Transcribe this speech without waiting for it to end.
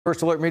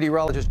First Alert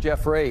meteorologist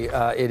Jeff Ray.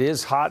 It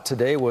is hot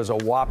today, was a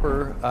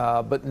whopper,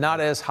 but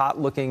not as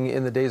hot looking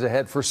in the days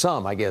ahead for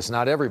some, I guess.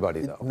 Not everybody,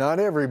 though. Not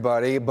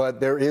everybody, but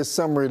there is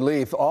some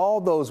relief.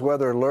 All those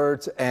weather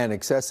alerts and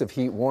excessive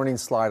heat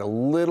warnings slide a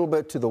little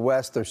bit to the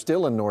west. They're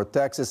still in North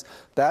Texas.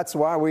 That's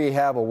why we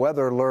have a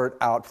weather alert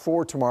out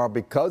for tomorrow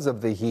because of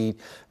the heat.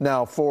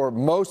 Now, for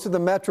most of the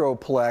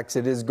metroplex,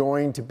 it is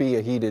going to be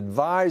a heat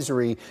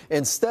advisory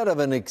instead of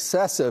an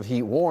excessive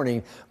heat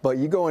warning. But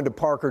you go into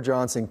Parker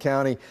Johnson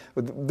County,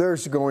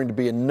 there's going to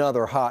be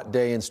another hot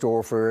day in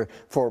store for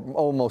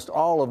almost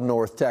all of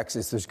North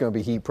Texas. There's going to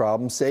be heat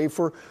problems, save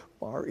for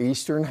our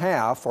eastern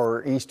half,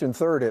 or eastern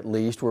third at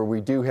least, where we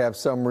do have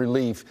some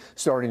relief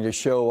starting to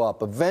show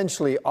up.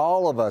 Eventually,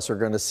 all of us are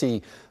going to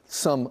see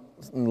some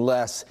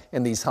less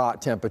in these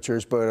hot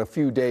temperatures, but a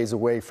few days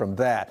away from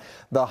that.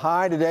 The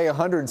high today,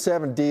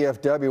 107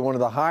 DFW, one of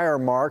the higher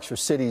marks for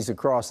cities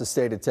across the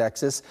state of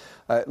Texas.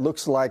 It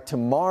looks like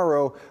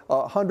tomorrow,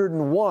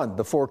 101,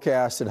 the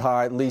forecasted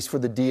high, at least for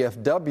the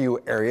DFW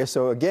area.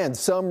 So again,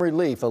 some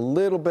relief, a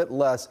little bit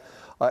less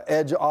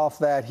edge off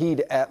that heat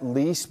at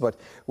least, but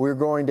we're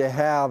going to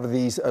have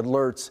these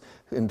alerts,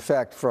 in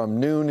fact, from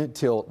noon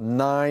till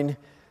 9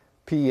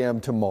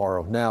 p.m.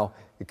 tomorrow. Now,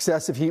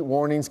 excessive heat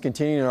warnings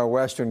continue in our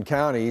western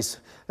counties,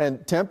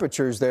 and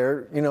temperatures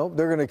there, they're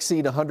going to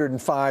exceed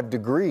 105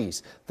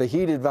 degrees. The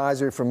heat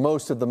advisory for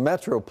most of the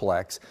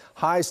metroplex.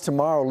 Highs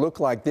tomorrow look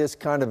like this,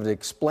 kind of to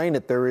explain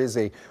it. There is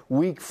a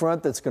weak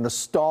front that's going to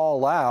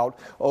stall out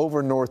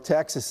over North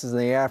Texas in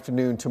the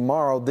afternoon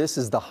tomorrow. This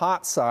is the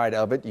hot side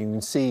of it. You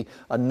can see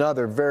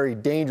another very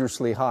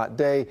dangerously hot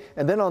day.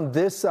 And then on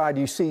this side,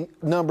 you see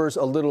numbers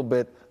a little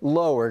bit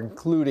lower,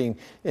 including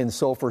in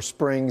Sulphur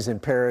Springs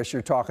and Parrish.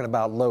 You're talking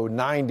about low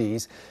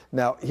 90s.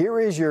 Now, here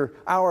is your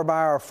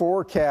hour-by-hour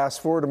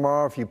forecast for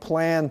tomorrow. If you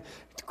plan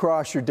to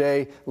cross your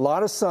day, a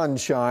lot of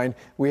sunshine.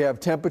 We have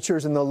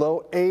temperatures in the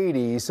low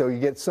 80s, so you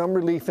get some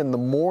relief in the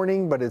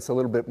morning, but it's a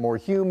little bit more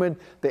humid.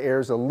 The air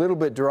is a little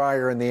bit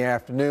drier in the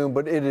afternoon,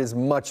 but it is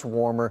much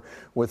warmer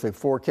with the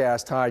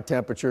forecast high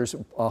temperatures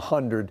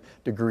 100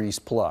 degrees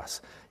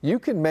plus. You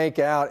can make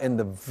out in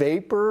the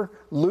vapor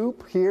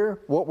loop here,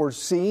 what we're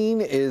seeing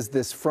is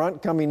this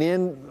front coming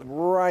in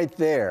right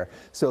there.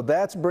 So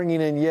that's bringing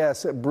in,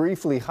 yes,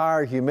 briefly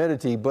higher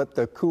humidity, but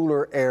the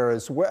cooler air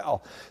as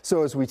well.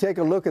 So as we take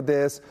a look at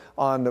this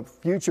on the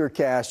future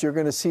cast, you're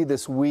going to see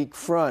this weak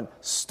front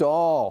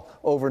stall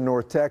over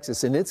North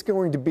Texas, and it's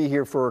going to be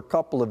here for a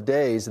couple of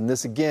days. And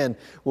this again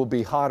will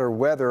be hotter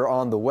weather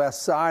on the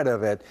west side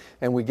of it,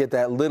 and we get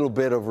that little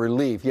bit of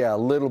relief. Yeah, a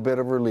little bit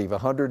of relief.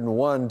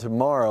 101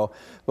 tomorrow.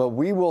 But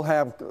we will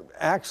have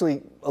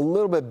actually a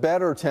little bit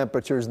better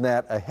temperatures than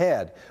that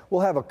ahead.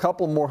 We'll have a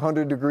couple more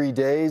 100-degree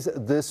days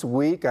this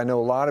week. I know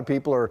a lot of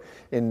people are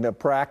in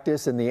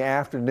practice in the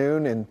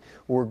afternoon, and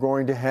we're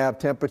going to have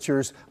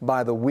temperatures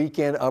by the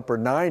weekend upper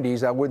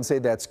 90s. I wouldn't say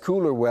that's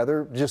cooler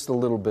weather, just a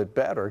little bit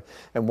better.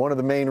 And one of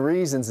the main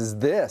reasons is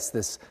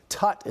this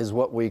tut is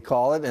what we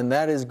call it, and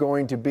that is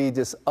going to be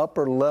this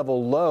upper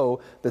level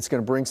low that's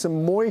going to bring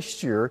some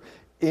moisture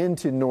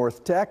into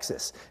North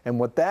Texas. And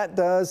what that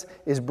does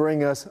is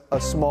bring us a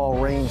small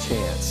rain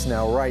chance.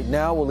 Now, right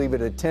now, we'll leave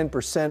it at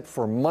 10%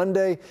 for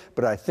Monday,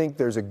 but I think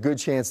there's a good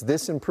chance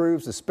this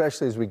improves,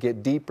 especially as we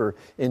get deeper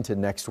into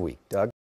next week. Doug?